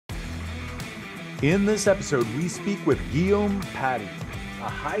In this episode, we speak with Guillaume Paré, a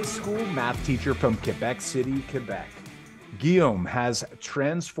high school math teacher from Quebec City, Quebec. Guillaume has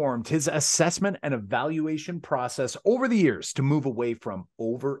transformed his assessment and evaluation process over the years to move away from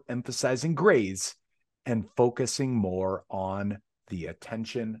overemphasizing grades and focusing more on the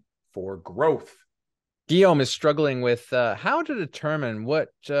attention for growth. Guillaume is struggling with how to determine what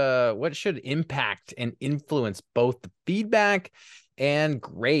should impact and influence both the feedback and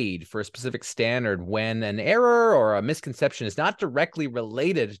grade for a specific standard when an error or a misconception is not directly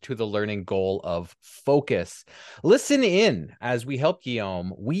related to the learning goal of focus. Listen in as we help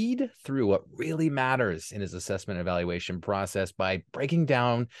Guillaume weed through what really matters in his assessment and evaluation process by breaking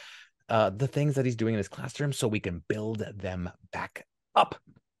down the things that he's doing in his classroom so we can build them back up.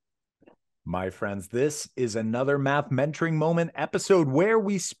 My friends, this is another Math Mentoring Moment episode where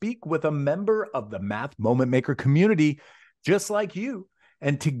we speak with a member of the Math Moment Maker community, just like you.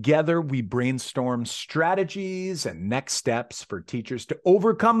 And together we brainstorm strategies and next steps for teachers to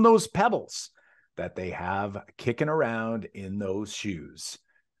overcome those pebbles that they have kicking around in those shoes.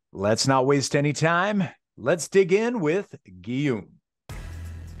 Let's not waste any time. Let's dig in with Guillaume.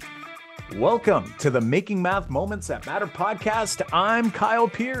 Welcome to the Making Math Moments That Matter podcast. I'm Kyle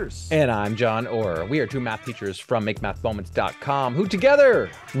Pierce. And I'm John Orr. We are two math teachers from MakeMathMoments.com who together,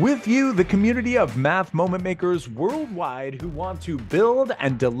 with you, the community of math moment makers worldwide who want to build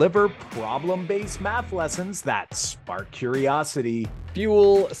and deliver problem-based math lessons that spark curiosity,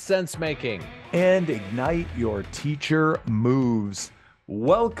 fuel sense-making, and ignite your teacher moves.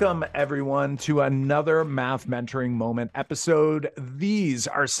 Welcome, everyone, to another Math Mentoring Moment episode. These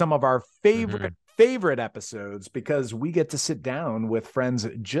are some of our favorite episodes because we get to sit down with friends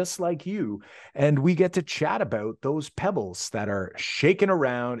just like you, and we get to chat about those pebbles that are shaking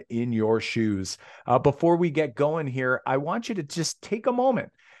around in your shoes. Before we get going here, I want you to just take a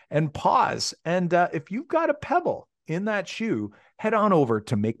moment and pause. And if you've got a pebble in that shoe, head on over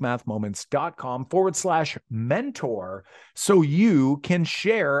to makemathmoments.com/mentor so you can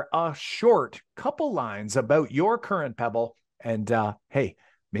share a short couple lines about your current pebble. And hey,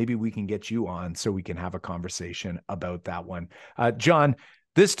 maybe we can get you on so we can have a conversation about that one. John,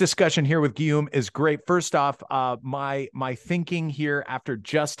 this discussion here with Guillaume is great. First off, my thinking here after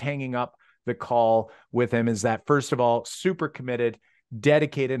just hanging up the call with him is that, first of all, super committed,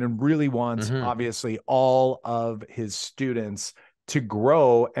 dedicated, and really wants, obviously, all of his students to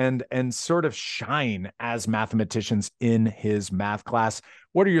grow and sort of shine as mathematicians in his math class.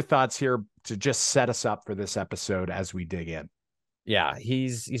 What are your thoughts here to just set us up for this episode as we dig in? Yeah,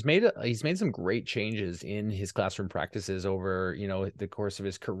 he's made some great changes in his classroom practices over, the course of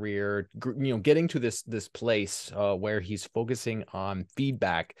his career, getting to this place where he's focusing on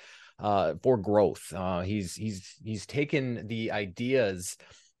feedback for growth. He's taken the ideas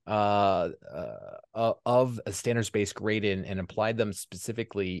of a standards-based grading and applied them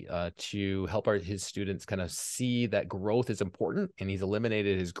specifically to help his students kind of see that growth is important, and he's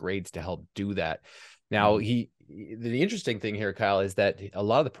eliminated his grades to help do that. Now, the interesting thing here, Kyle, is that a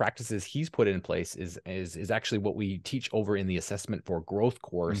lot of the practices he's put in place is actually what we teach over in the Assessment for Growth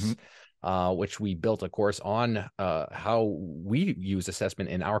course, which we built a course on how we use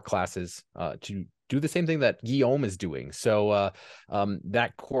assessment in our classes to do the same thing that Guillaume is doing. So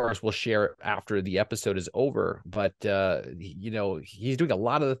that course we'll share after the episode is over. But, he's doing a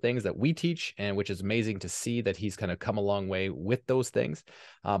lot of the things that we teach, and which is amazing to see that he's kind of come a long way with those things.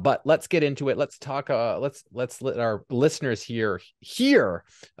 But let's get into it. Let's talk. Let's let our listeners hear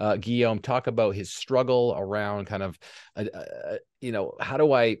Guillaume talk about his struggle around kind of, how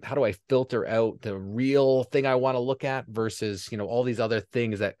do I filter out the real thing I want to look at versus, all these other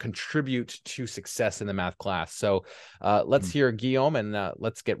things that contribute to success in the math class. So let's hear Guillaume, and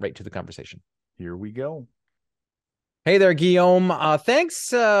let's get right to the conversation. Here we go. Hey there, Guillaume. Thanks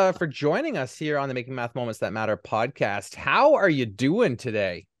for joining us here on the Making Math Moments That Matter podcast. How are you doing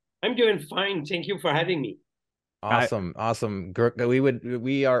today? I'm doing fine. Thank you for having me. Awesome.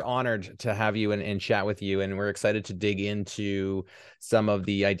 We are honored to have you and chat with you, and we're excited to dig into some of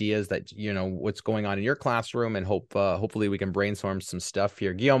the ideas that, what's going on in your classroom, and hopefully we can brainstorm some stuff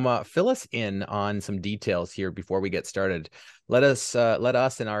here. Guillaume, fill us in on some details here before we get started. Let us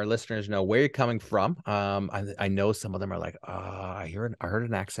and our listeners know where you're coming from. I know some of them are like, I heard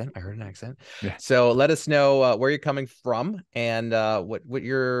an accent. Yeah. So let us know where you're coming from and what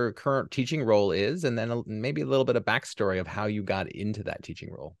your current teaching role is, and then maybe a little bit of backstory of how you got into that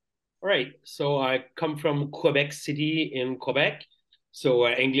teaching role. All right. So I come from Quebec City in Quebec. So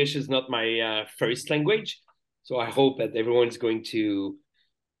English is not my first language. So I hope that everyone's going to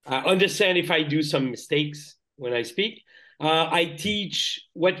understand if I do some mistakes when I speak. I teach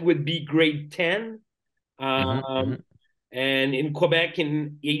what would be grade 10. And in Quebec,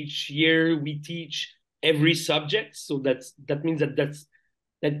 in each year, we teach every subject. So that means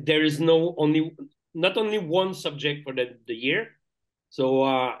that there is not only one subject for the year. So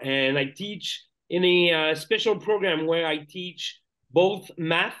and I teach in a special program where I teach both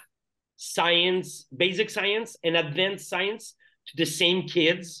math, science, basic science, and advanced science to the same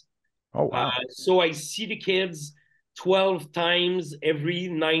kids. Oh, wow. So I see the kids 12 times every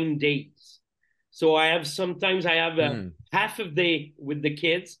 9 days. So sometimes I have a half a day with the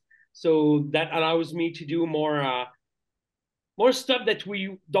kids. So that allows me to do more stuff that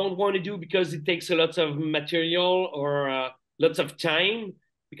we don't want to do because it takes a lot of material or lots of time.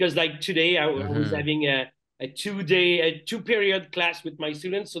 Because like today, I was having a 2-period class with my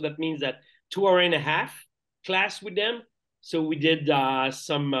students. So that means that 2 hours and a half class with them. So we did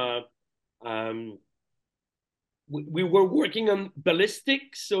we were working on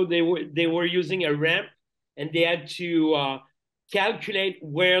ballistics. So they were using a ramp, and they had to calculate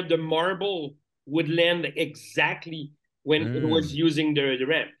where the marble would land exactly when it was using the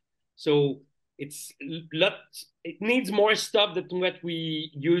ramp. So it needs more stuff than what we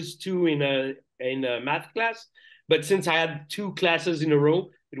used to in a math class. But since I had 2 classes in a row,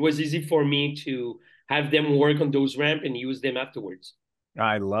 it was easy for me to have them work on those ramp and use them afterwards.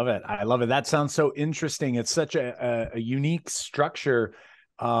 I love it. I love it. That sounds so interesting. It's such a unique structure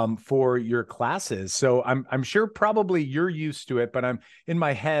for your classes. So I'm sure probably you're used to it, but I'm in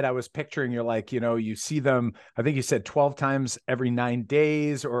my head, I was picturing you're like, you see them, I think you said 12 times every 9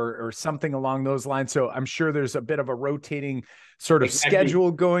 days or something along those lines. So I'm sure there's a bit of a rotating sort of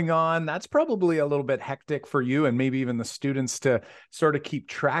schedule going on. That's probably a little bit hectic for you and maybe even the students to sort of keep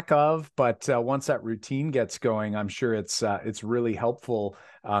track of. But once that routine gets going, I'm sure it's really helpful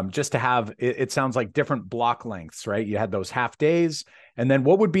just to have, it sounds like different block lengths, right? You had those half days. And then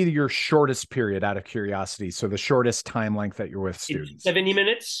what would be your shortest period out of curiosity? So the shortest time length that you're with students? It's 70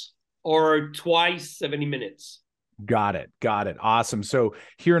 minutes or twice 70 minutes. Got it. Awesome. So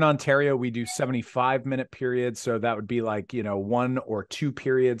here in Ontario, we do 75-minute periods. So that would be like, 1 or 2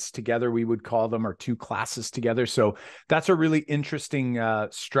 periods together, we would call them, or 2 classes together. So that's a really interesting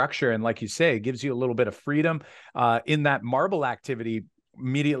structure. And like you say, it gives you a little bit of freedom in that marble activity.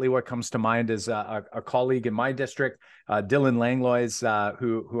 Immediately what comes to mind is a colleague in my district, Dylan Langlois,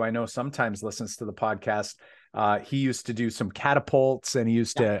 who I know sometimes listens to the podcast. He used to do some catapults and he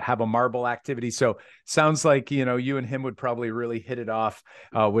used to have a marble activity. So sounds like, you and him would probably really hit it off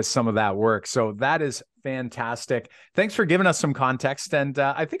with some of that work. So that is fantastic. Thanks for giving us some context. And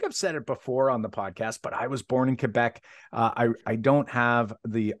I think I've said it before on the podcast, but I was born in Quebec. I don't have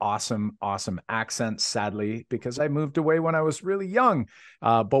the awesome accent, sadly, because I moved away when I was really young.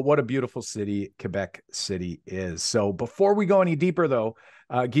 But what a beautiful city Quebec City is. So before we go any deeper, though,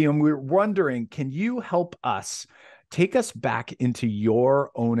 Guillaume, we're wondering, can you help us take us back into your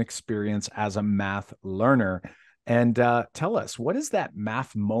own experience as a math learner and tell us, what is that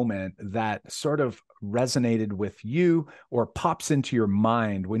math moment that sort of resonated with you or pops into your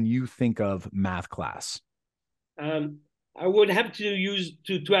mind when you think of math class? I would have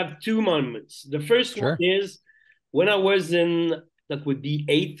to have 2 moments. The first one is when I was that would be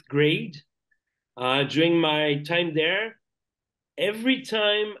 8th grade, during my time there. Every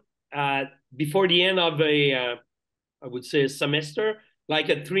time before the end of I would say a semester, like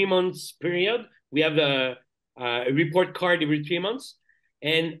a 3 months period, we have a report card every 3 months.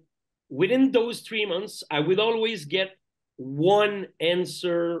 And within those 3 months, I would always get one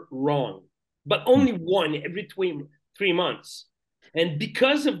answer wrong, but only one every 3 months. And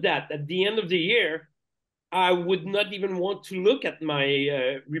because of that, at the end of the year, I would not even want to look at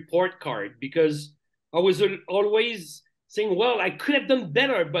my report card because I was always saying, well, I could have done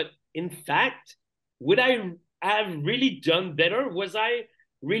better. But in fact, would I have really done better? Was I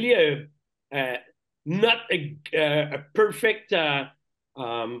really not a perfect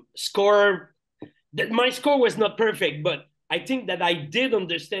score? My score was not perfect, but I think that I did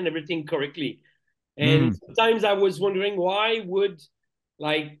understand everything correctly. And sometimes I was wondering, why would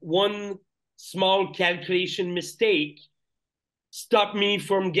like one small calculation mistake stop me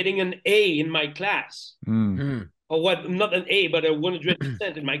from getting an A in my class? Or what, not an A, but a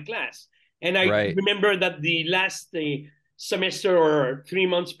 100% in my class. And I remember that the last semester or 3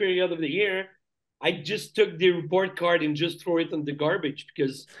 months period of the year, I just took the report card and just threw it in the garbage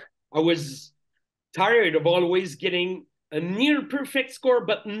because I was tired of always getting a near perfect score,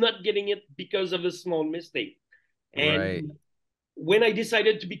 but not getting it because of a small mistake. And when I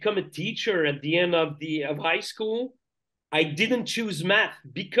decided to become a teacher at the end of high school, I didn't choose math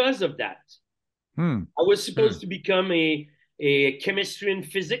because of that. I was supposed to become a chemistry and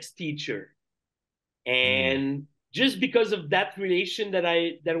physics teacher. And just because of that relation that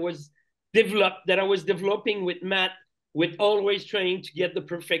I was developing with Matt, with always trying to get the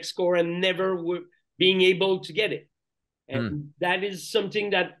perfect score and never being able to get it. And that is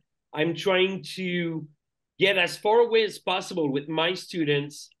something that I'm trying to get as far away as possible with my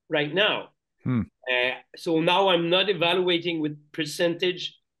students right now. So now I'm not evaluating with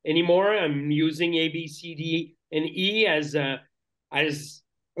percentage anymore. I'm using A, B, C, D, and E as a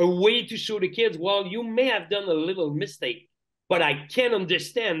way to show the kids, well, you may have done a little mistake, but I can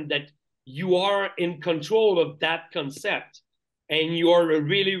understand that you are in control of that concept and you are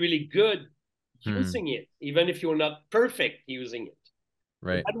really, really good using it, even if you're not perfect using it.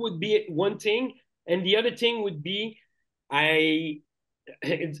 Right. That would be one thing. And the other thing would be,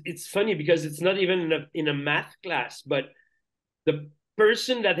 it's funny because it's not even in a math class, but the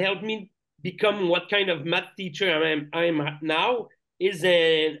person that helped me become what kind of math teacher I am now is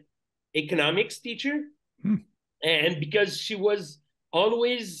an economics teacher. And because she was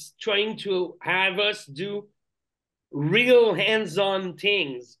always trying to have us do real hands-on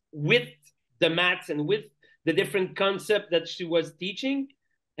things with the maths and with the different concept that she was teaching.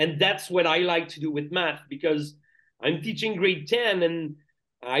 And that's what I like to do with math, because I'm teaching grade 10, and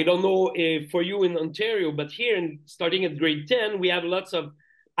I don't know if for you in Ontario, but here, starting at grade 10, we have lots of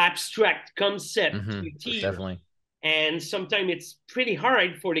abstract concept to teach. Definitely. And sometimes it's pretty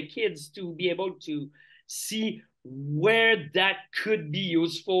hard for the kids to be able to see where that could be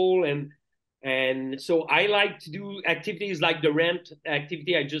useful. And so I like to do activities like the ramp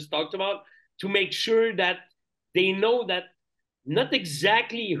activity I just talked about, to make sure that they know that not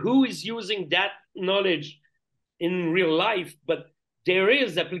exactly who is using that knowledge in real life, but there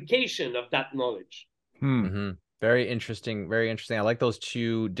is application of that knowledge. Very interesting. Very interesting. I like those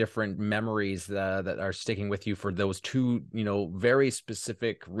two different memories that are sticking with you for those two, very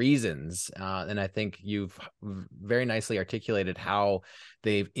specific reasons. And I think you've very nicely articulated how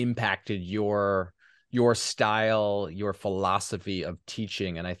they've impacted your style, your philosophy of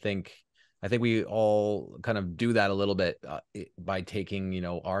teaching. And I think we all kind of do that a little bit by taking,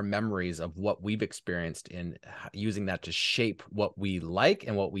 our memories of what we've experienced and using that to shape what we like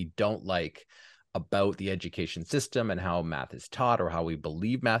and what we don't like about the education system and how math is taught, or how we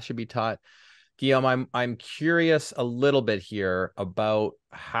believe math should be taught. Guillaume, I'm curious a little bit here about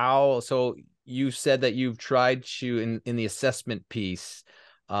how, so you said that you've tried to, in the assessment piece,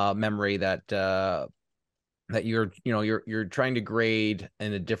 memory that you're trying to grade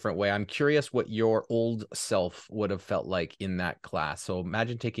in a different way. I'm curious what your old self would have felt like in that class. So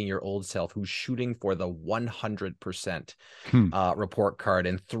imagine taking your old self who's shooting for the 100% report card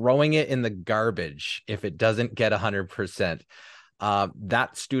and throwing it in the garbage if it doesn't get 100%.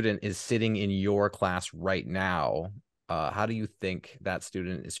 That student is sitting in your class right now. How do you think that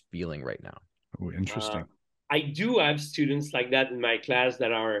student is feeling right now? Oh, interesting. I do have students like that in my class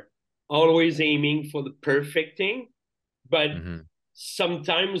that are always aiming for the perfect thing, but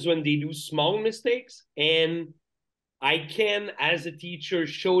sometimes when they do small mistakes, and I can, as a teacher,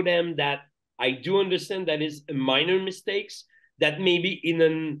 show them that I do understand that is a minor mistakes, that maybe in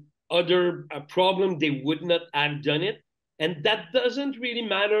an other problem they would not have done it, and that doesn't really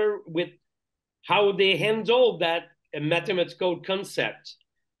matter with how they handle that mathematical concept.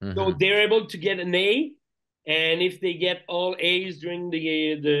 So they're able to get an A. And if they get all A's during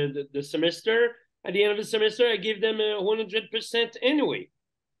the semester, at the end of the semester, I give them 100% anyway.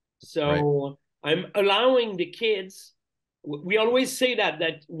 So I'm allowing the kids. We always say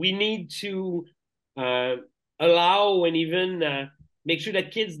that we need to allow and even make sure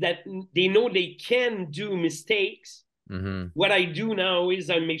that kids, that they know they can do mistakes. What I do now is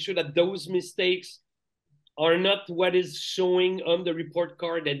I make sure that those mistakes are not what is showing on the report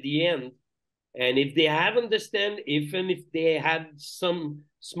card at the end. And if they have understand, even if they had some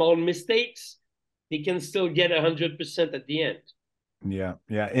small mistakes, they can still get 100% at the end. Yeah.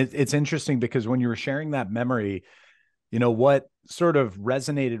 It's interesting because when you were sharing that memory, what sort of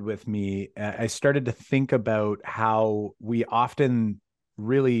resonated with me, I started to think about how we often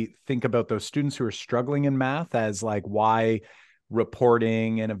really think about those students who are struggling in math as like why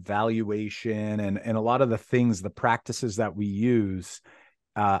reporting and evaluation and a lot of the things, the practices that we use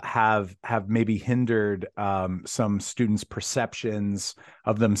have maybe hindered some students' perceptions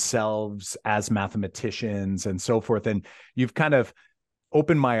of themselves as mathematicians and so forth. And you've kind of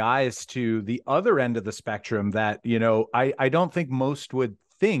opened my eyes to the other end of the spectrum that, I don't think most would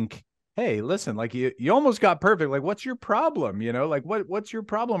think, hey, listen, like you almost got perfect. Like, what's your problem? Like what's your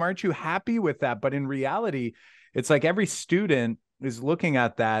problem? Aren't you happy with that? But in reality, it's like every student is looking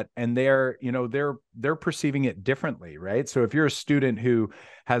at that, and they're perceiving it differently, right? So if you're a student who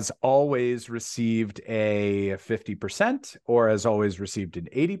has always received a 50% or has always received an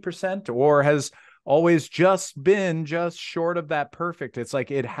 80% or has always just been just short of that perfect, it's like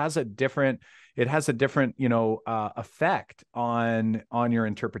it has a different effect on your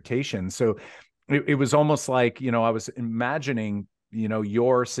interpretation. So it was almost like, I was imagining,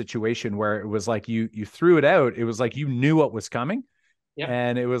 your situation where it was like you threw it out. It was like you knew what was coming. Yeah.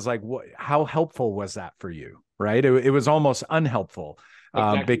 And it was like, how helpful was that for you? Right. It was almost unhelpful.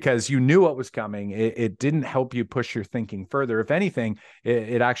 Exactly. Because you knew what was coming. It didn't help you push your thinking further. If anything,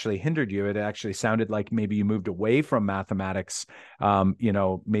 it actually hindered you. It actually sounded like maybe you moved away from mathematics,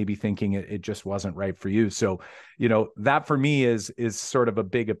 maybe thinking it just wasn't right for you. So, that for me is sort of a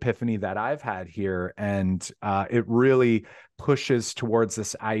big epiphany that I've had here. And it really pushes towards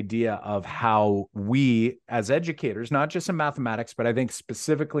this idea of how we as educators, not just in mathematics, but I think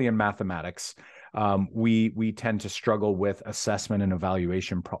specifically in mathematics, we tend to struggle with assessment and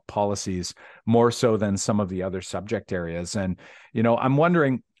evaluation policies more so than some of the other subject areas. And, I'm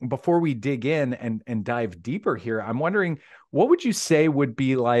wondering, before we dig in and dive deeper here, I'm wondering, what would you say would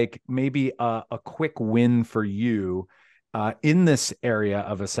be like maybe a quick win for you in this area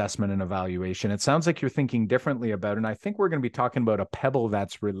of assessment and evaluation? It sounds like you're thinking differently about it. And I think we're going to be talking about a pebble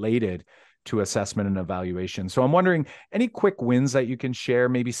that's related to assessment and evaluation. So I'm wondering, any quick wins that you can share,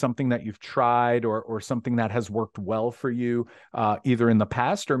 maybe something that you've tried or something that has worked well for you, either in the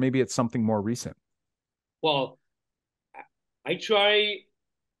past or maybe it's something more recent? Well, I try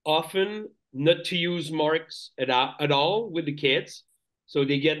often not to use marks at all with the kids. So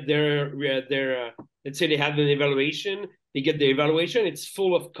they get their let's say they have an evaluation, they get the evaluation, it's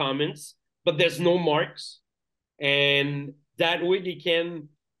full of comments, but there's no marks. And that way they can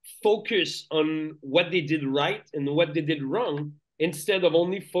focus on what they did right and what they did wrong, instead of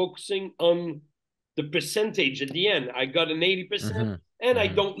only focusing on the percentage at the end. I got an 80%, and I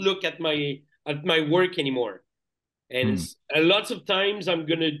don't look at my work anymore. And lots of times I'm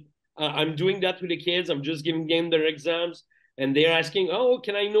doing that with the kids. I'm just giving them their exams, and they're asking, "Oh,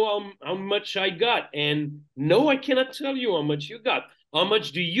 can I know how much I got?" And no, I cannot tell you how much you got. How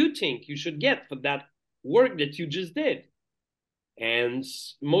much do you think you should get for that work that you just did? And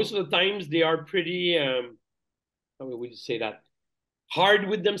most of the times they are pretty, how would you say that, hard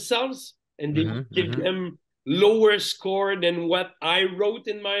with themselves, and they give them lower score than what I wrote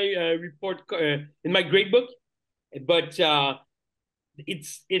in my report, in my grade book. But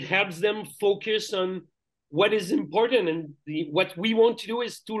it helps them focus on what is important, and what we want to do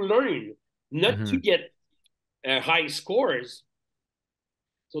is to learn, not to get high scores.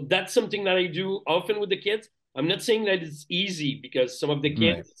 So that's something that I do often with the kids. I'm not saying that it's easy, because some of the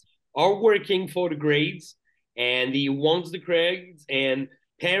kids are working for the grades and they want the grades, and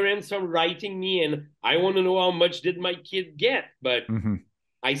parents are writing me and I want to know how much did my kid get. But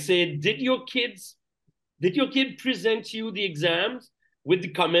I said, did your kid present you the exams with the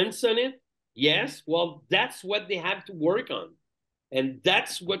comments on it? Yes. Well, that's what they have to work on. And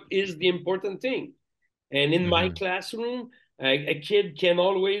that's what is the important thing. And in my classroom, a kid can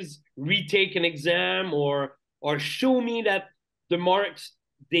always retake an exam or show me that the marks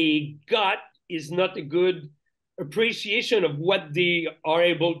they got is not a good appreciation of what they are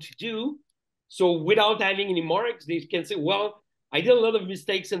able to do. So without having any marks, they can say, well, I did a lot of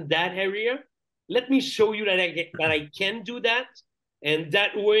mistakes in that area. Let me show you that I can do that. And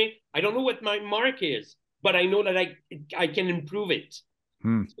that way, I don't know what my mark is, but I know that I can improve it.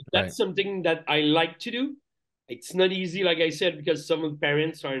 So that's something that I like to do. It's not easy, like I said, because some of the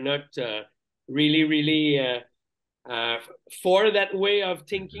parents are not really for that way of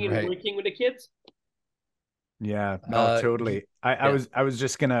thinking and working with the kids. Yeah, no, totally. I was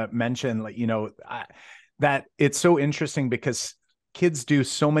just gonna mention, like, that it's so interesting because kids do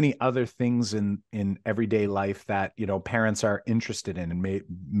so many other things in everyday life that, parents are interested in, and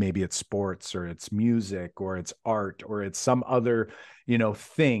maybe it's sports or it's music or it's art or it's some other,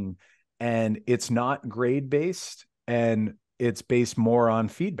 thing, and it's not grade based, and it's based more on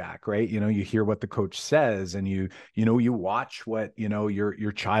feedback, right? You hear what the coach says, and you watch what,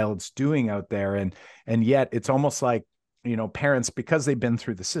 your child's doing out there. And yet it's almost like, parents, because they've been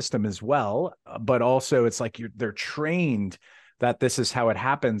through the system as well, but also it's like they're trained that this is how it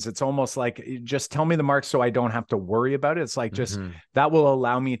happens. It's almost like, just tell me the marks so I don't have to worry about it. It's like, just that will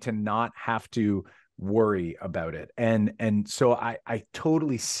allow me to not have to worry about it. And so I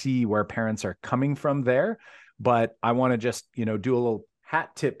totally see where parents are coming from there. But I want to just, do a little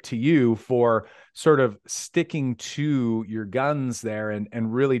hat tip to you for sort of sticking to your guns there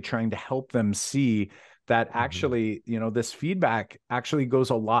and really trying to help them see that actually, you know, this feedback actually goes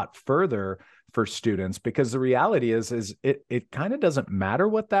a lot further for students, because the reality is it kind of doesn't matter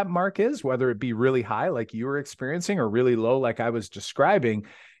what that mark is, whether it be really high like you were experiencing or really low like I was describing.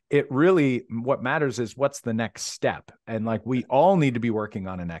 It really, what matters is what's the next step. And like, we all need to be working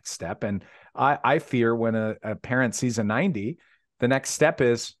on a next step. And I fear when a parent sees a 90, the next step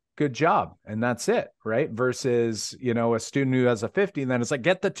is good job. And that's it. Right. Versus, you know, a student who has a 50, and then it's like,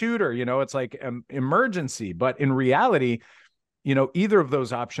 get the tutor, you know, it's like emergency. But in reality, you know, either of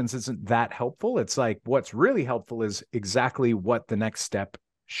those options isn't that helpful. It's like, what's really helpful is exactly what the next step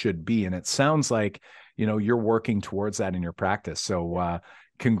should be. And it sounds like, you know, you're working towards that in your practice. So,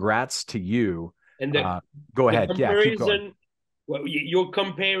 congrats to you. And go ahead. Yeah, keep going. Well, you're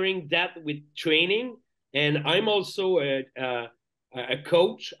comparing that with training, and I'm also a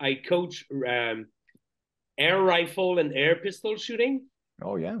coach. I coach air rifle and air pistol shooting.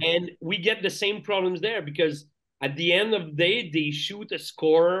 Oh yeah. And we get the same problems there, because at the end of the day, they shoot a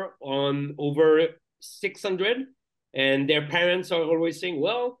score on over 600, and their parents are always saying,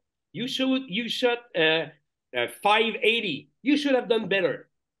 "Well, you shot 580. You should have done better."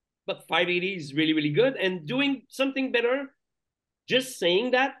 But 580 is really, really good. And doing something better, just saying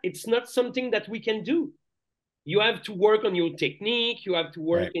that, it's not something that we can do. You have to work on your technique. You have to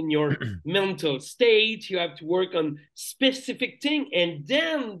work in your mental state. You have to work on specific thing. And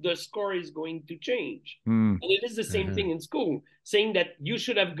then the score is going to change. And it is the same thing in school. Saying that you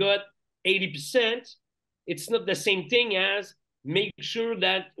should have got 80%, it's not the same thing as make sure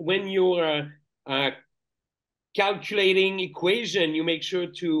that when you're calculating equation, you make sure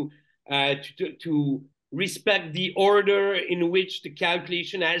to respect the order in which the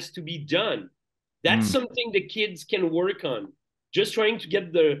calculation has to be done. That's something the kids can work on. Just trying to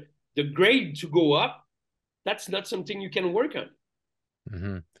get the grade to go up, that's not something you can work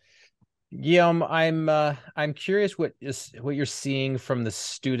on. Guillaume, I'm curious what you're seeing from the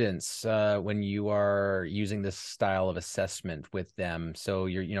students when you are using this style of assessment with them. So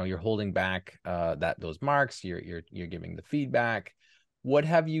you're holding back those marks, you're giving the feedback. What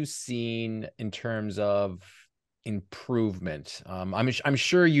have you seen in terms of improvement? I'm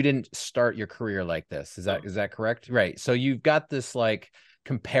sure you didn't start your career like this. Is that correct? Right. So you've got this like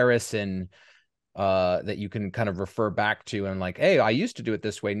comparison that you can kind of refer back to, and like, hey, I used to do it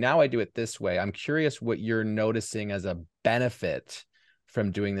this way, now I do it this way. I'm curious what you're noticing as a benefit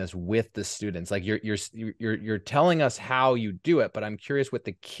from doing this with the students. Like you're telling us how you do it, but I'm curious what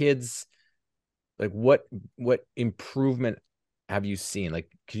the kids, like what improvement have you seen?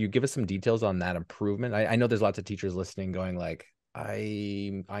 Like, could you give us some details on that improvement? I know there's lots of teachers listening going like,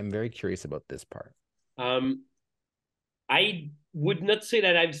 I'm very curious about this part. I would not say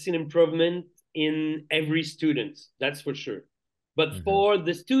that I've seen improvement in every student, that's for sure. But for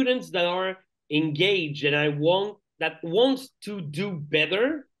the students that are engaged and wants to do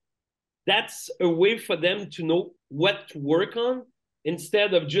better, that's a way for them to know what to work on,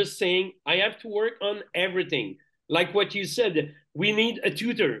 instead of just saying, I have to work on everything. Like what you said, we need a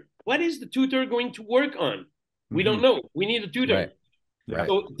tutor. What is the tutor going to work on? We don't know. We need a tutor. Right.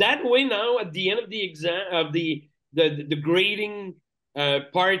 So that way now, at the end of the exam, of the grading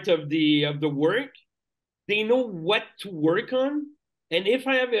part of the work, they know what to work on. And if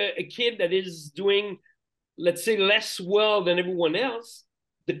I have a kid that is doing, let's say, less well than everyone else,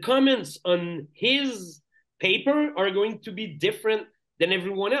 the comments on his paper are going to be different than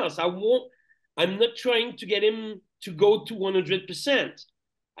everyone else. I'm not trying to get him to go to 100%.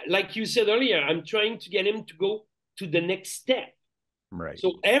 Like you said earlier, I'm trying to get him to go to the next step. Right.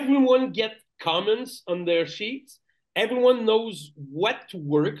 So everyone get comments on their sheets. Everyone knows what to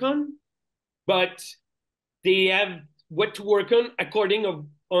work on, but they have what to work on according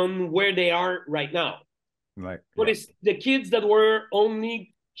on where they are right now. Right. But it's the kids that were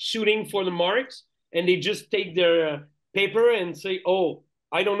only shooting for the marks, and they just take their paper and say, oh,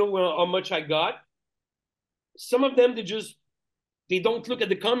 I don't know how much I got. Some of them, they don't look at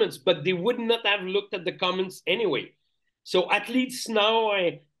the comments, but they would not have looked at the comments anyway. So at least now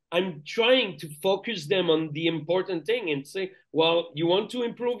I'm trying to focus them on the important thing and say, well, you want to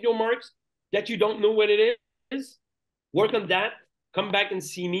improve your marks, that you don't know what it is, work on that, come back and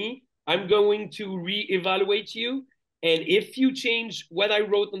see me. I'm going to reevaluate you. And if you change what I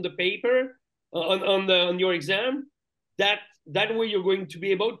wrote on the paper, on your exam, that way you're going to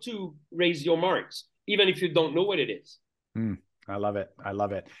be able to raise your marks, even if you don't know what it is. I love it. I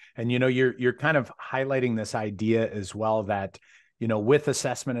love it. And, you know, you're kind of highlighting this idea as well that, you know, with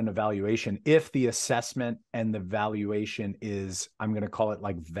assessment and evaluation, if the assessment and the valuation is, I'm going to call it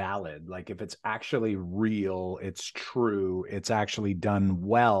like valid, like if it's actually real, it's true, it's actually done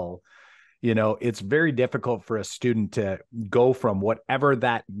well, it's very difficult for a student to go from whatever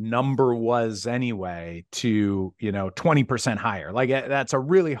that number was anyway to, 20% higher. Like that's a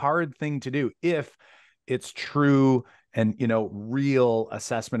really hard thing to do if it's true and, real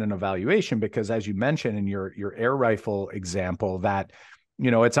assessment and evaluation, because as you mentioned in your air rifle example, that,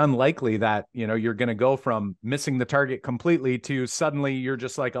 it's unlikely that, you're going to go from missing the target completely to suddenly you're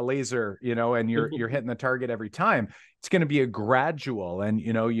just like a laser, and you're hitting the target every time. It's going to be a gradual, and,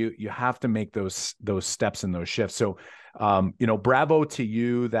 you have to make those steps and those shifts. So, bravo to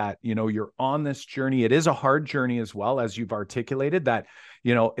you that, you're on this journey. It is a hard journey as well, as you've articulated that,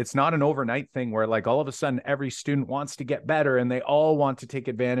 it's not an overnight thing where like all of a sudden every student wants to get better and they all want to take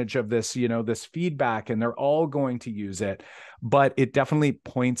advantage of this, this feedback, and they're all going to use it. But it definitely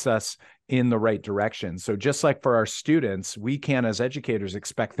points us in the right direction. So just like for our students, we can, as educators,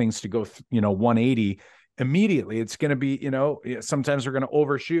 expect things to go, 180 immediately. It's going to be, sometimes we're going to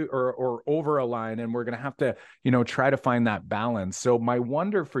overshoot or over align, and we're going to have to, try to find that balance. So my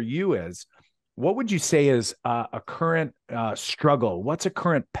wonder for you is, what would you say is a current struggle? What's a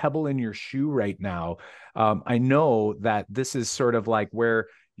current pebble in your shoe right now? I know that this is sort of like where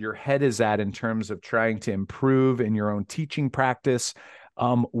your head is at in terms of trying to improve in your own teaching practice.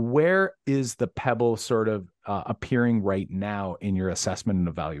 Where is the pebble sort of appearing right now in your assessment and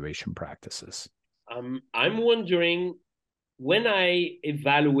evaluation practices? I'm wondering, when I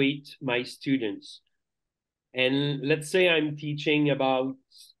evaluate my students, and let's say I'm teaching about,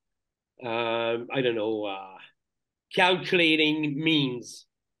 I don't know, calculating means,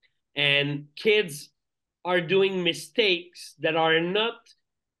 and kids are doing mistakes that are not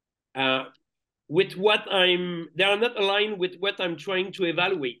they are not aligned with what I'm trying to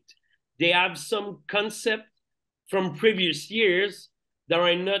evaluate. They have some concept from previous years that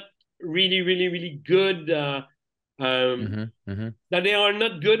are not really, really, really good, that they are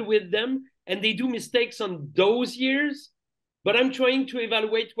not good with them, and they do mistakes on those years, but I'm trying to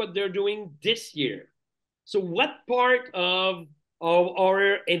evaluate what they're doing this year. So what part of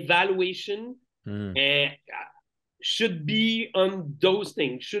our evaluation should be on those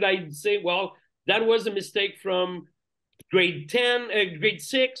things? Should I say, well, that was a mistake from grade 10, grade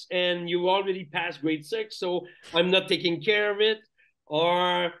 6, and you already passed grade 6, so I'm not taking care of it?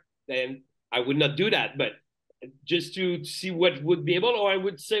 Or then I would not do that, but just to see what would be able, or I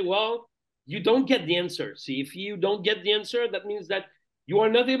would say, well, you don't get the answer. See, if you don't get the answer, that means that you are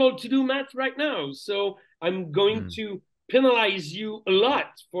not able to do math right now. So I'm going to penalize you a lot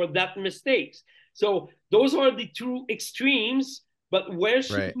for that mistakes. So those are the two extremes, but where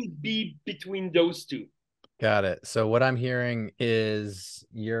should we be between those two? Got it. So what I'm hearing is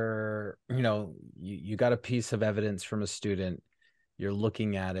you got a piece of evidence from a student, you're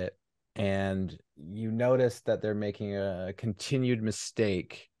looking at it, and you notice that they're making a continued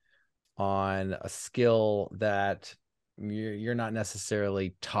mistake on a skill that you're not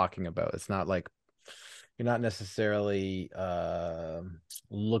necessarily talking about. It's not like you're not necessarily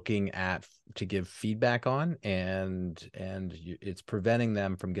looking at to give feedback on, and it's preventing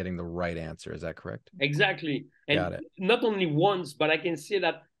them from getting the right answer. Is that correct? Exactly. And not only once, but I can see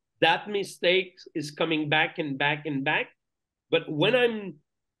that mistake is coming back and back and back. But when I'm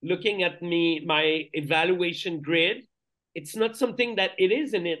looking at my evaluation grid, it's not something that it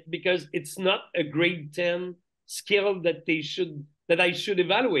is in it, because it's not a grade 10 skill that I should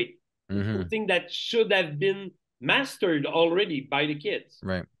evaluate. It's something that should have been mastered already by the kids.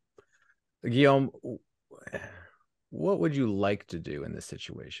 Right. Guillaume, what would you like to do in this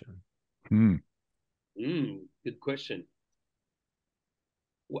situation? Good question.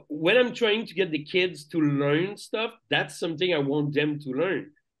 When I'm trying to get the kids to learn stuff, that's something I want them to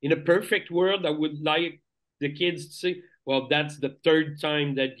learn. In a perfect world, I would like the kids to say, well, that's the third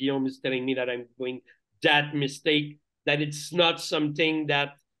time that Guillaume is telling me that I'm doing that mistake, that it's not something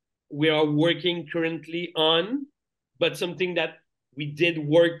that we are working currently on, but something that we did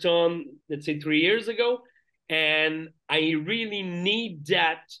work on, let's say 3 years ago. And I really need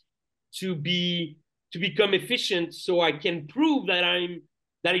that to become efficient, so I can prove that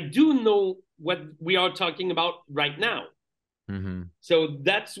I do know what we are talking about right now. So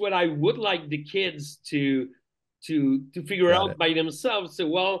that's what I would like the kids to figure out by themselves. So,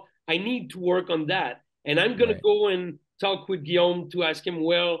 well, I need to work on that. And I'm going to go and talk with Guillaume to ask him,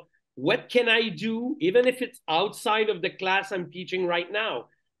 well, what can I do, even if it's outside of the class I'm teaching right now,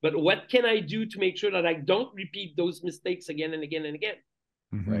 but what can I do to make sure that I don't repeat those mistakes again and again and again?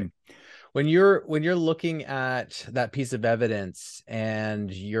 Right. When you're looking at that piece of evidence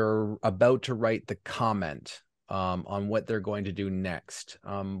and you're about to write the comment on what they're going to do next,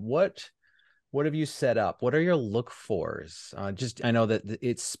 what what have you set up? What are your look fors? Just, I know that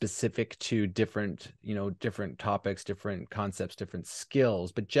it's specific to different, different topics, different concepts, different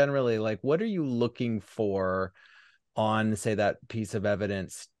skills, but generally, like, what are you looking for on, say, that piece of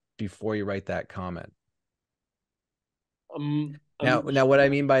evidence before you write that comment? Now, what I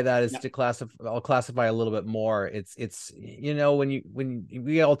mean by that is to classify. I'll classify a little bit more. It's when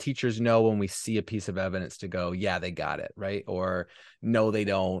we all teachers know when we see a piece of evidence to go, yeah, they got it right, or no, they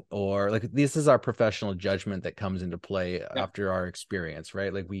don't, or like this is our professional judgment that comes into play after our experience,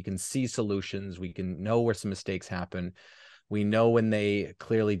 right? Like we can see solutions, we can know where some mistakes happen, we know when they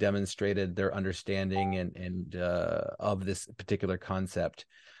clearly demonstrated their understanding and of this particular concept.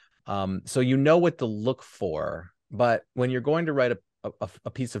 So you know what to look for. But when you're going to write a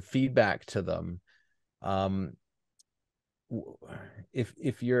piece of feedback to them,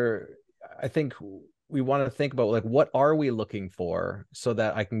 if you're, I think we want to think about like, what are we looking for so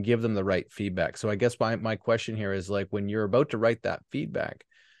that I can give them the right feedback? So I guess my question here is like, when you're about to write that feedback,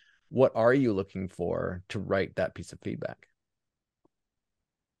 what are you looking for to write that piece of feedback?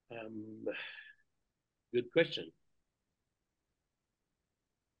 Good question.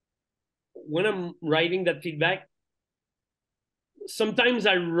 When I'm writing that feedback, sometimes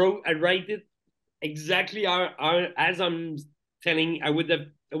I write it exactly as I'm telling. I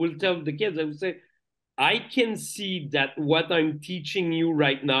will tell the kids. I would say, I can see that what I'm teaching you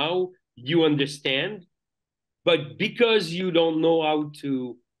right now, you understand, but because you don't know how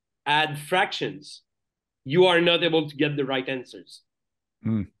to add fractions, you are not able to get the right answers.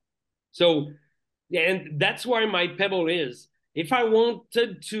 So, and that's why my pebble is. If I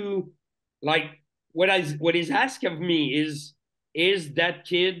wanted to, like, what is asked of me is that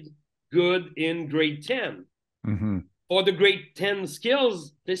kid good in grade 10? For the grade 10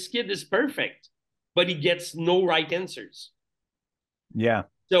 skills, this kid is perfect, but he gets no right answers. Yeah.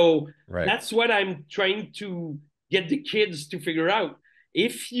 So that's what I'm trying to get the kids to figure out.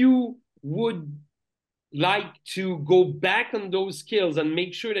 If you would like to go back on those skills and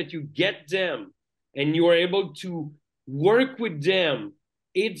make sure that you get them and you are able to work with them,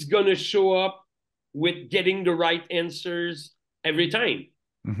 it's going to show up with getting the right answers every time.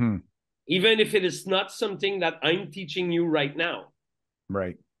 Even if it is not something that I'm teaching you right now.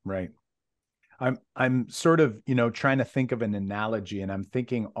 Right. I'm sort of, trying to think of an analogy, and I'm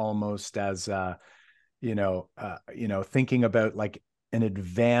thinking almost as, thinking about like an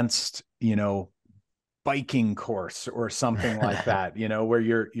advanced, biking course or something like that, where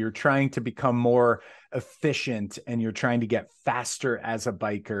you're trying to become more efficient and you're trying to get faster as a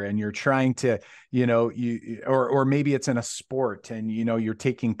biker, and you're trying to, or maybe it's in a sport and, you're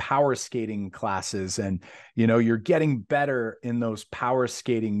taking power skating classes and, you're getting better in those power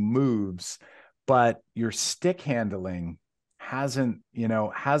skating moves, but your stick handling hasn't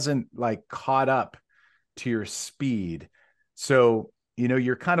like caught up to your speed. So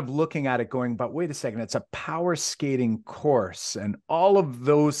you're kind of looking at it going, but wait a second, it's a power skating course and all of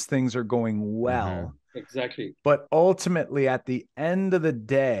those things are going well. Exactly. But ultimately at the end of the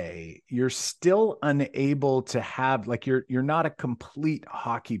day, you're still unable to have, like, you're not a complete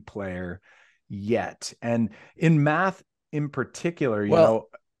hockey player yet. And in math in particular,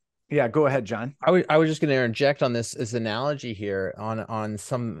 yeah, go ahead, John. I was just going to interject on this as analogy here on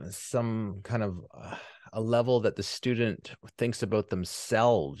some kind of a level that the student thinks about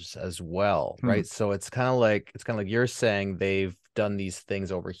themselves as well, right? So it's kind of like you're saying they've done these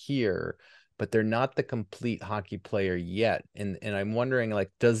things over here, but they're not the complete hockey player yet. And I'm wondering,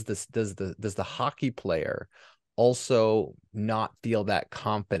 like, does the hockey player also not feel that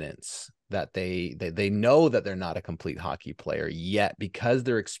confidence that they know that they're not a complete hockey player yet because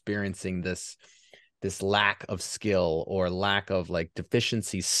they're experiencing this lack of skill or lack of like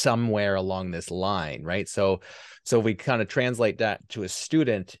deficiency somewhere along this line, right? So we kind of translate that to a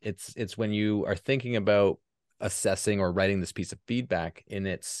student. It's when you are thinking about assessing or writing this piece of feedback,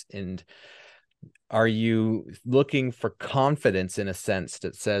 and are you looking for confidence in a sense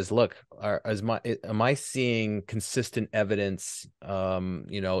that says, look, am I seeing consistent evidence, in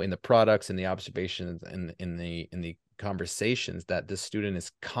the products and the observations and in the conversations that this student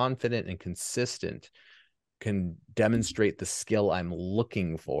is confident and consistent, can demonstrate the skill I'm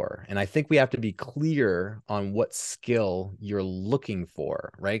looking for? And I think we have to be clear on what skill you're looking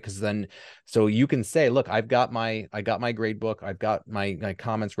for, right? Because then, so you can say, look, I got my grade book, I've got my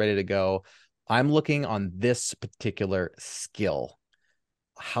comments ready to go. I'm looking on this particular skill.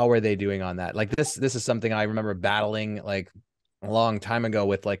 How are they doing on that? Like this is something I remember battling like a long time ago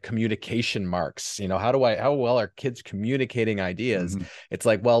with like communication marks. How well are kids communicating ideas? It's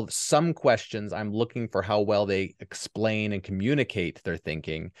like, well, some questions I'm looking for how well they explain and communicate their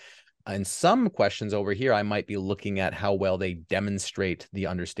thinking. in some questions over here, I might be looking at how well they demonstrate the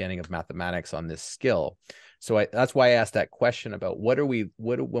understanding of mathematics on this skill. So that's why I asked that question about when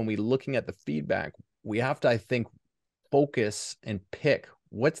we looking at the feedback, we have to, I think, focus and pick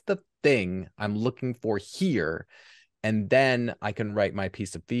what's the thing I'm looking for here. And then I can write my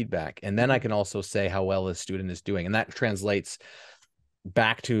piece of feedback. And then I can also say how well the student is doing. And that translates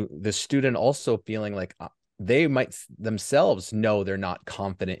back to the student also feeling like they might themselves know they're not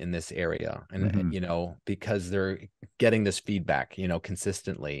confident in this area. And, you know, because they're getting this feedback, you know,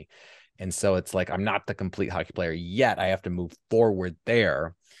 consistently. And so it's like, I'm not the complete hockey player yet. I have to move forward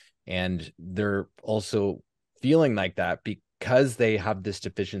there. And they're also feeling like that because they have this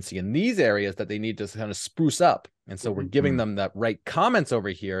deficiency in these areas that they need to kind of spruce up. And so we're giving them the right comments over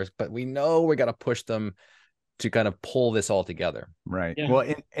here, but we know we got to push them to kind of pull this all together. Right. Yeah.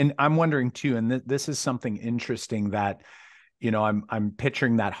 Well, and I'm wondering too, and this is something interesting that, you know, I'm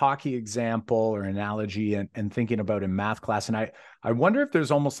picturing that hockey example or analogy and thinking about in math class. And I wonder if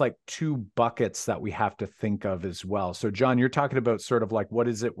there's almost like two buckets that we have to think of as well. So John, you're talking about sort of like, what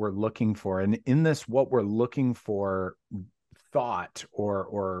is it we're looking for? And in this, what we're looking for thought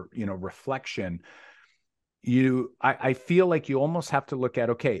or, you know, reflection, I feel like you almost have to look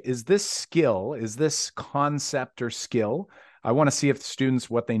at, okay, is this concept or skill? I want to see if the students,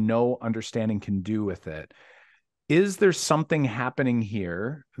 what they know, understanding can do with it. Is there something happening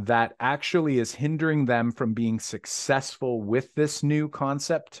here that actually is hindering them from being successful with this new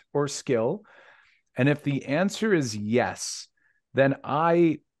concept or skill? And if the answer is yes, then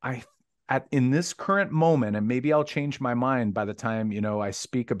in this current moment, and maybe I'll change my mind by the time, you know, I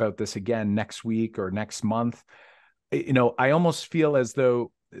speak about this again next week or next month, you know, I almost feel as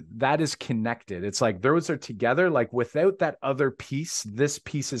though that is connected. It's like those are together. Like without that other piece, this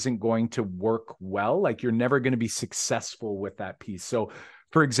piece isn't going to work well. Like you're never going to be successful with that piece. So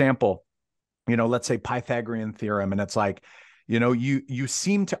for example, you know, let's say Pythagorean theorem, and it's like, you know, you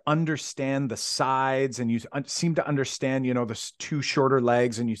seem to understand the sides and you seem to understand, you know, the two shorter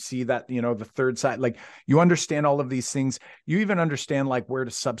legs, and you see that, you know, the third side, like you understand all of these things. You even understand like where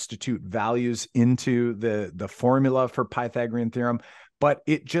to substitute values into the formula for Pythagorean theorem. But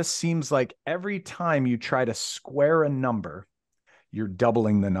it just seems like every time you try to square a number, you're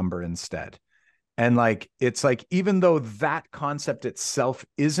doubling the number instead. And like, it's like, even though that concept itself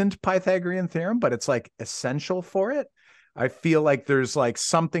isn't Pythagorean theorem, but it's like essential for it, I feel like there's like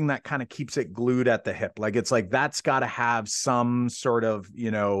something that kind of keeps it glued at the hip. Like, it's like, that's got to have some sort of,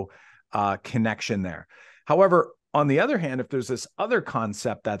 you know, connection there. However, on the other hand, if there's this other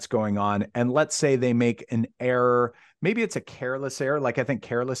concept that's going on, and let's say they make an error, maybe it's a careless error. Like I think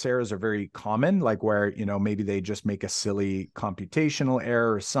careless errors are very common, like where, you know, maybe they just make a silly computational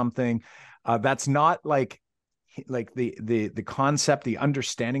error or something. That's not like the concept, the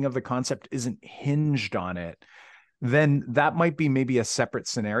understanding of the concept isn't hinged on it. Then that might be maybe a separate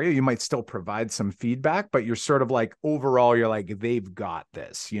scenario. You might still provide some feedback, but you're sort of like, overall, you're like, they've got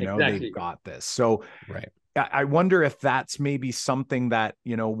this, you know, they've got this. So right. I wonder if that's maybe something that,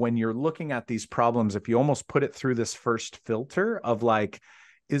 you know, when you're looking at these problems, if you almost put it through this first filter of like,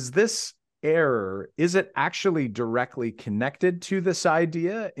 is this error, is it actually directly connected to this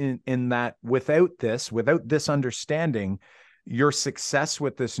idea in that without this understanding, your success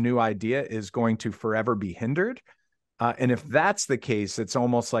with this new idea is going to forever be hindered? And if that's the case, it's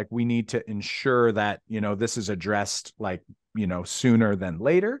almost like we need to ensure that, you know, this is addressed like, you know, sooner than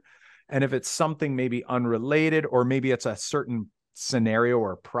later. And if it's something maybe unrelated, or maybe it's a certain scenario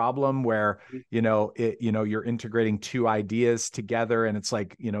or problem where, you know, you're integrating two ideas together, and it's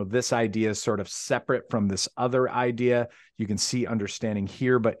like, you know, this idea is sort of separate from this other idea. You can see understanding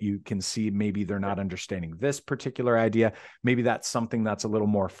here, but you can see maybe they're not understanding this particular idea. Maybe that's something that's a little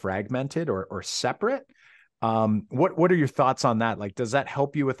more fragmented or separate. What are your thoughts on that? Like, does that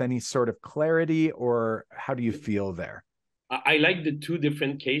help you with any sort of clarity, or how do you feel there? I like the two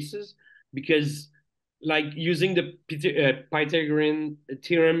different cases, because like using the Pythagorean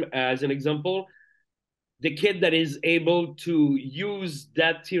theorem as an example, the kid that is able to use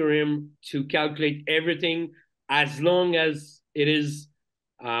that theorem to calculate everything, as long as it is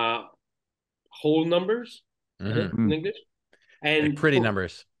whole numbers in English, and like pretty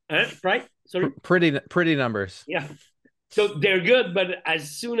numbers, right? Sorry, pretty numbers. Yeah, so they're good, but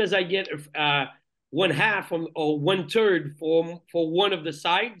as soon as I get one half or one third for one of the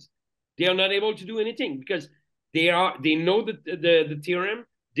sides, they are not able to do anything, because they know the theorem,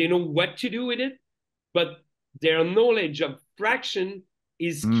 they know what to do with it, but their knowledge of fraction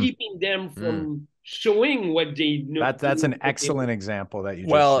is keeping them from showing what they know. That's an excellent example that you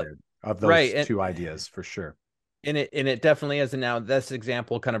just shared of those two ideas, for sure. And it definitely is. And now this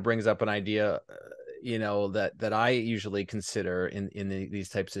example kind of brings up an idea, that I usually consider in these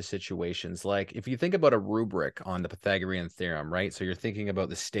types of situations. Like if you think about a rubric on the Pythagorean theorem, right? So you're thinking about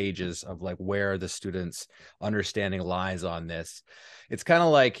the stages of like where the student's understanding lies on this. It's kind of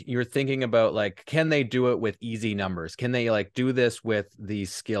like you're thinking about like, can they do it with easy numbers? Can they like do this with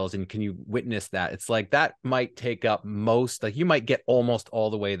these skills? And can you witness that? It's like that might take up most, like you might get almost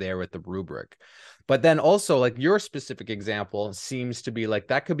all the way there with the rubric. But then also like your specific example seems to be like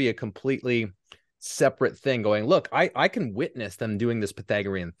that could be a completely separate thing going, look, I can witness them doing this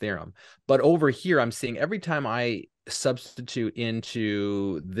Pythagorean theorem. But over here, I'm seeing every time I substitute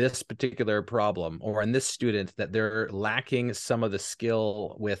into this particular problem or in this student that they're lacking some of the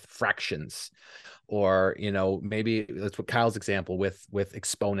skill with fractions, or maybe that's what Kyle's example with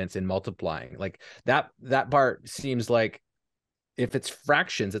exponents and multiplying, like that part seems like if it's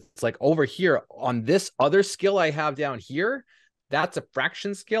fractions, it's like over here on this other skill I have down here, that's a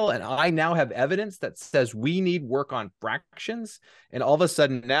fraction skill. And I now have evidence that says we need work on fractions. And all of a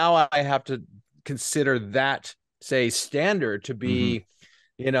sudden now I have to consider that, say, standard to be,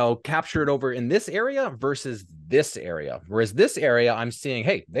 captured over in this area versus this area. Whereas this area, I'm seeing,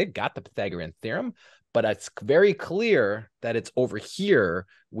 hey, they've got the Pythagorean theorem, but it's very clear that it's over here.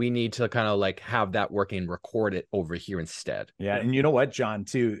 We need to kind of like have that working, record it over here instead. Yeah. And you know what, John,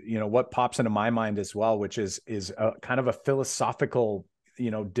 too, what pops into my mind as well, which is a kind of a philosophical,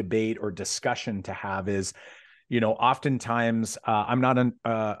 debate or discussion to have is, oftentimes I'm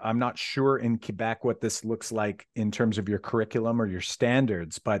not sure in Quebec what this looks like in terms of your curriculum or your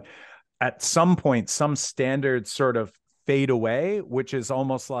standards, but at some point, some standards sort of fade away, which is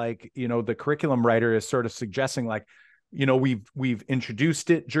almost like, the curriculum writer is sort of suggesting like, we've introduced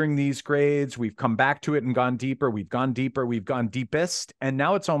it during these grades. We've come back to it and gone deeper. We've gone deeper. We've gone deepest. And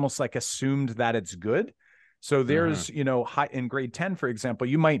now it's almost like assumed that it's good. So there's, in grade 10, for example,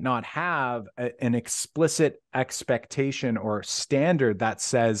 you might not have an explicit expectation or standard that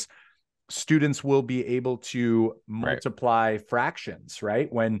says students will be able to multiply fractions,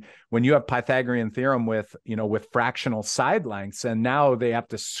 right? When you have Pythagorean theorem with fractional side lengths, and now they have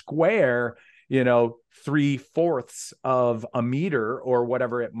to square, 3/4 of a meter or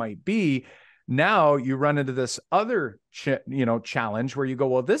whatever it might be. Now you run into this other, challenge where you go,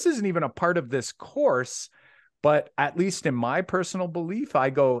 well, this isn't even a part of this course. But at least in my personal belief,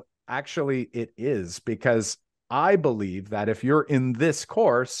 I go, actually, it is, because I believe that if you're in this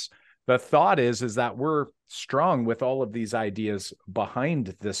course, the thought is that we're strong with all of these ideas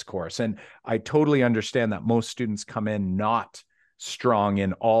behind this course. And I totally understand that most students come in not strong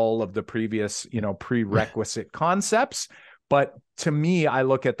in all of the previous, prerequisite concepts. But to me, I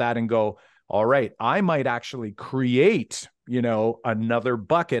look at that and go, all right, I might actually create, another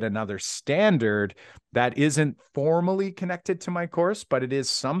bucket, another standard that isn't formally connected to my course, but it is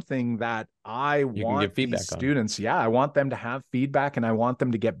something that I want these students. Yeah, I want them to have feedback and I want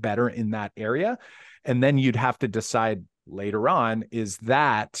them to get better in that area. And then you'd have to decide later on, is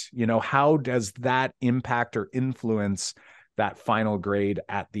that, how does that impact or influence that final grade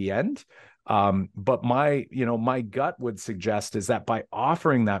at the end? But my gut would suggest is that by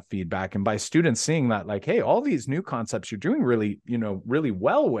offering that feedback and by students seeing that, like, hey, all these new concepts you're doing really, really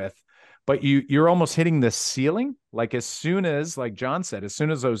well with, but you're almost hitting this ceiling. Like as soon as, like John said, as soon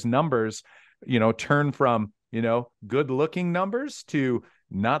as those numbers, turn from, good looking numbers to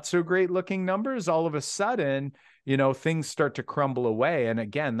not so great looking numbers, all of a sudden, things start to crumble away. And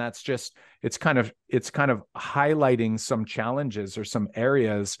again, that's just, it's kind of highlighting some challenges or some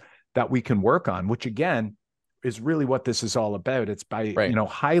areas that we can work on, which again is really what this is all about. It's by,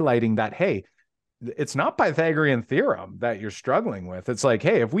 highlighting that, hey, it's not Pythagorean theorem that you're struggling with. It's like,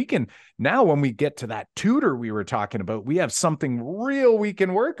 hey, if we can now, when we get to that tutor we were talking about, we have something real we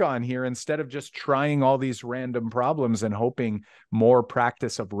can work on here instead of just trying all these random problems and hoping more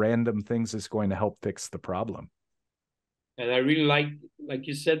practice of random things is going to help fix the problem. And I really like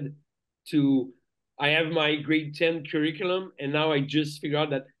you said, I have my grade 10 curriculum, and now I just figure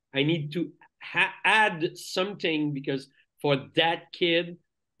out that I need to add something, because for that kid,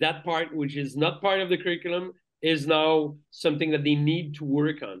 that part, which is not part of the curriculum, is now something that they need to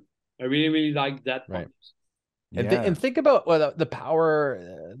work on. I really, really like that part. Right. And think about the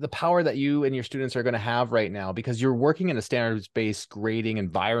power that you and your students are going to have right now, because you're working in a standards-based grading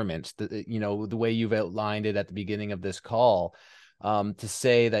environment. The way you've outlined it at the beginning of this call, to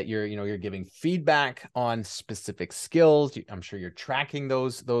say that you're giving feedback on specific skills. I'm sure you're tracking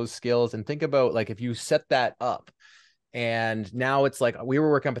those skills, and think about like if you set that up And now it's like we were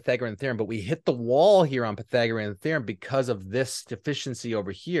working on Pythagorean theorem, but we hit the wall here on Pythagorean theorem because of this deficiency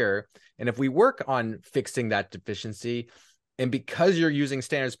over here. And if we work on fixing that deficiency, and because you're using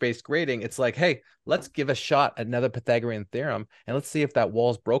standards-based grading, it's like, hey, let's give a shot at another Pythagorean theorem and let's see if that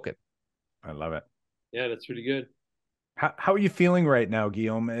wall's broken. I love it. Yeah, that's really good. How are you feeling right now,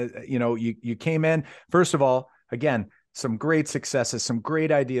 Guillaume? You know, you came in, first of all, again, some great successes, some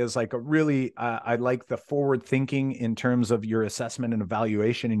great ideas. Like really, I like the forward thinking in terms of your assessment and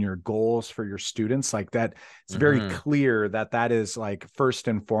evaluation and your goals for your students. Like that, it's very clear that that is like first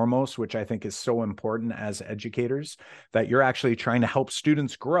and foremost, which I think is so important as educators, that you're actually trying to help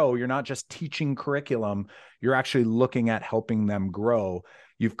students grow. You're not just teaching curriculum, you're actually looking at helping them grow.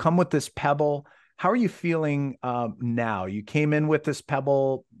 You've come with this pebble. How are you feeling now? You came in with this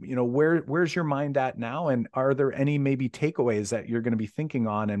pebble, you know, where's your mind at now? And are there any maybe takeaways that you're going to be thinking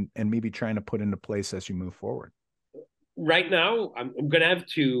on and maybe trying to put into place as you move forward? Right now, I'm going to have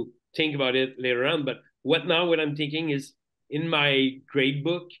to think about it later on. But what I'm thinking is in my grade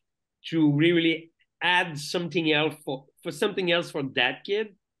book to really add something else for something else for that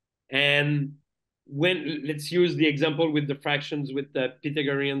kid. And when, let's use the example with the fractions with the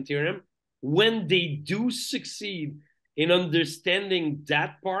Pythagorean theorem. When they do succeed in understanding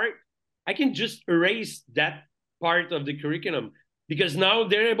that part, I can just erase that part of the curriculum because now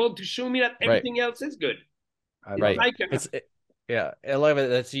they're able to show me that everything else is good. Right. Yeah, I love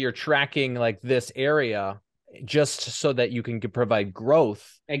it. That's you're tracking like this area just so that you can provide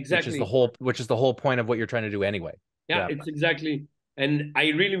growth. Exactly. Which is the whole point of what you're trying to do anyway. Yeah, it's exactly. And I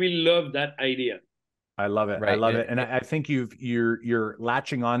really, really love that idea. I love it. Right. I love it. And I think you're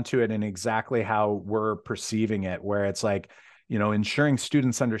latching onto it in exactly how we're perceiving it, where it's like, you know, ensuring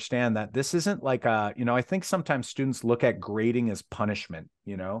students understand that this isn't like you know, I think sometimes students look at grading as punishment,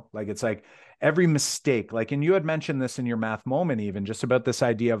 you know, like it's like every mistake, like, and you had mentioned this in your math moment, even just about this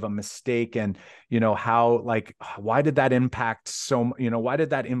idea of a mistake and, you know, how, like, why did that impact so, you know, why did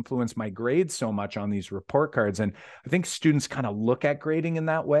that influence my grades so much on these report cards? And I think students kind of look at grading in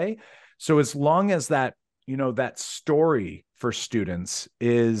that way. So as long as that, you know, that story for students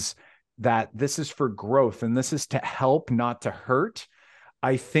is that this is for growth and this is to help, not to hurt,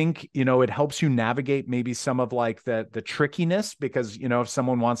 I think, you know, it helps you navigate maybe some of like the trickiness, because, you know, if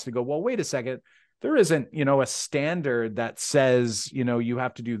someone wants to go, well, wait a second, there isn't, you know, a standard that says, you know, you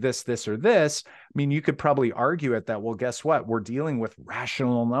have to do this, this, or this. I mean, you could probably argue it that, well, guess what? We're dealing with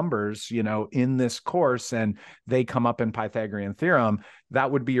rational numbers, you know, in this course, and they come up in Pythagorean theorem. That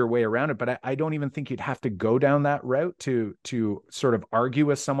would be your way around it. But I don't even think you'd have to go down that route to sort of argue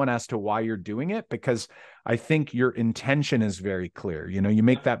with someone as to why you're doing it, because I think your intention is very clear. You know, you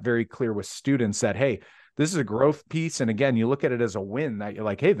make that very clear with students that, hey, this is a growth piece. And again, you look at it as a win, that you're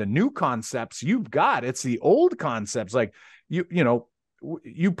like, hey, the new concepts you've got, it's the old concepts. Like you know,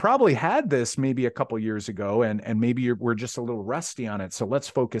 you probably had this maybe a couple years ago, and maybe we're just a little rusty on it. So let's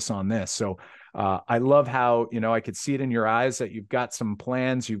focus on this. So I love how, you know, I could see it in your eyes that you've got some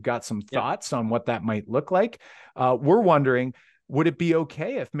plans, you've got some thoughts on what that might look like. We're wondering, would it be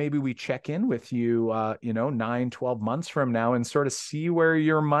okay if maybe we check in with you, you know, 9-12 months from now and sort of see where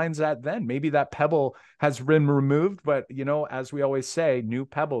your mind's at then? Maybe that pebble has been removed, but, you know, as we always say, new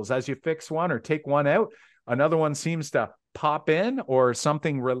pebbles, as you fix one or take one out, another one seems to pop in, or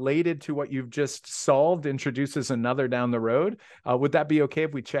something related to what you've just solved introduces another down the road. Would that be okay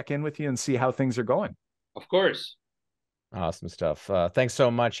if we check in with you and see how things are going? Of course. Awesome stuff. Thanks so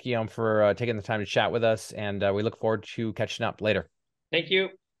much, Guillaume, for taking the time to chat with us. And we look forward to catching up later. Thank you.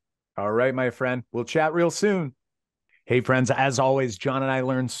 All right, my friend. We'll chat real soon. Hey, friends, as always, John and I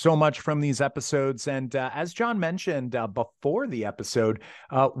learned so much from these episodes. And as John mentioned before the episode,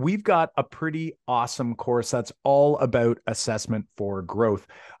 we've got a pretty awesome course that's all about assessment for growth.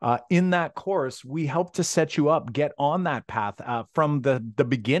 In that course, we help to set you up, get on that path from the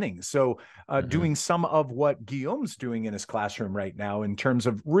beginning. So doing some of what Guillaume's doing in his classroom right now in terms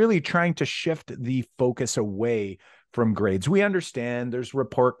of really trying to shift the focus away from grades. We understand there's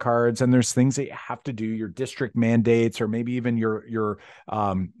report cards and there's things that you have to do, your district mandates, or maybe even your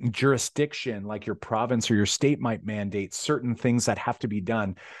jurisdiction, like your province or your state might mandate certain things that have to be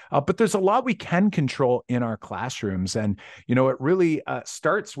done. But there's a lot we can control in our classrooms. And, you know, it really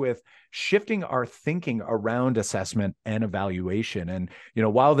starts with shifting our thinking around assessment and evaluation. And, you know,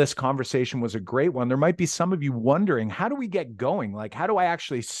 while this conversation was a great one, there might be some of you wondering, how do we get going? Like, how do I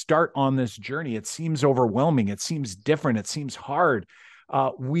actually start on this journey? It seems overwhelming. It seems different. It seems hard.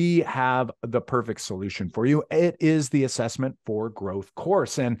 We have the perfect solution for you. It is the Assessment for Growth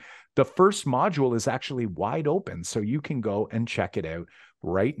course. And the first module is actually wide open, so you can go and check it out.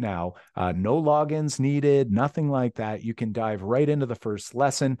 right now. No logins needed, nothing like that. You can dive right into the first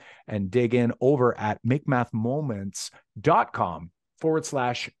lesson and dig in over at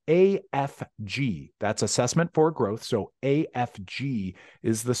makemathmoments.com/AFG. That's assessment for growth. So AFG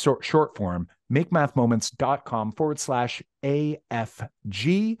is the short form,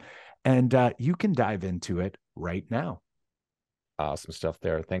 makemathmoments.com/AFG. And you can dive into it right now. Awesome stuff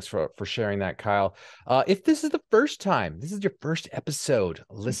there. Thanks for sharing that, Kyle. If this is the first time, this is your first episode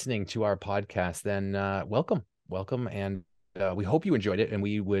listening to our podcast, then welcome. And we hope you enjoyed it. And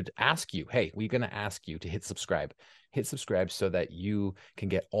we would ask you, hey, we're going to ask you to hit subscribe so that you can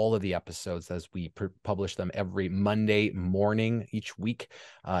get all of the episodes as we publish them every Monday morning each week.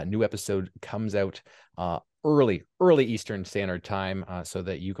 New episode comes out early Eastern Standard Time, so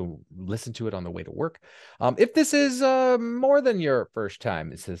that you can listen to it on the way to work. If this is more than your first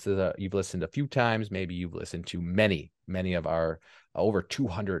time, it says you've listened a few times, maybe you've listened to many of our over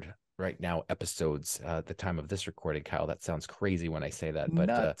 200 right now episodes at the time of this recording. Kyle, that sounds crazy when I say that,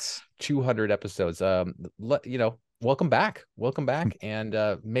 but 200 episodes. Welcome back, and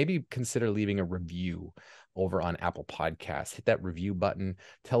maybe consider leaving a review over on Apple Podcasts. Hit that review button.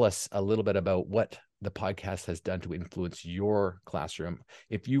 Tell us a little bit about what the podcast has done to influence your classroom.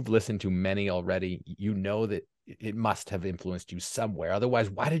 If you've listened to many already, you know that it must have influenced you somewhere. Otherwise,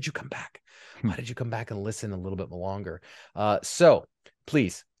 why did you come back? Why did you come back and listen a little bit longer? So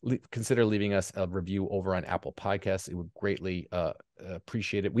please consider leaving us a review over on Apple Podcasts. It would greatly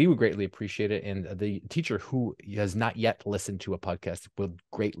appreciate it. We would greatly appreciate it. And the teacher who has not yet listened to a podcast will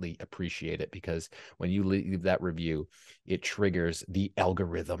greatly appreciate it, because when you leave that review, it triggers the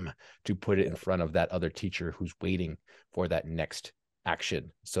algorithm to put it in front of that other teacher who's waiting for that next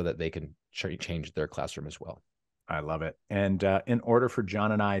action so that they can change their classroom as well. I love it. And in order for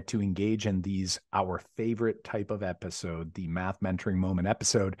John and I to engage in our favorite type of episode, the Math Mentoring Moment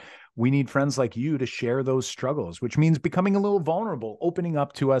episode, we need friends like you to share those struggles, which means becoming a little vulnerable, opening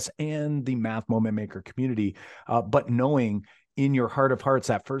up to us and the Math Moment Maker community, but knowing in your heart of hearts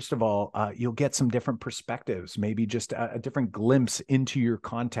that, first of all, you'll get some different perspectives, maybe just a different glimpse into your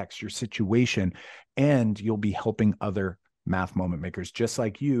context, your situation, and you'll be helping other Math Moment Makers just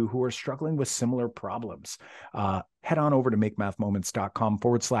like you who are struggling with similar problems. Head on over to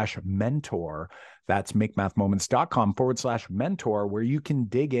makemathmoments.com/mentor. That's makemathmoments.com/mentor, where you can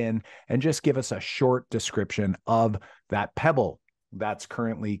dig in and just give us a short description of that pebble that's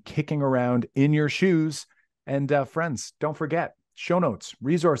currently kicking around in your shoes. And friends, don't forget, show notes,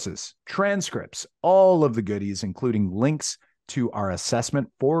 resources, transcripts, all of the goodies, including links to our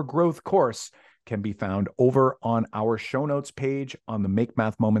Assessment for Growth course, can be found over on our show notes page on the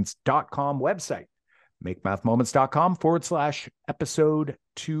makemathmoments.com website, makemathmoments.com/episode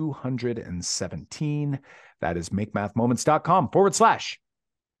 217. That is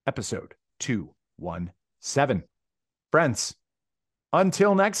makemathmoments.com/episode 217. Friends,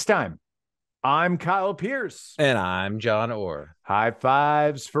 until next time, I'm Kyle Pierce. And I'm John Orr. High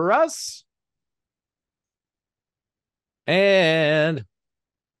fives for us. And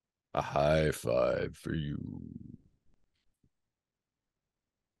a high five for you.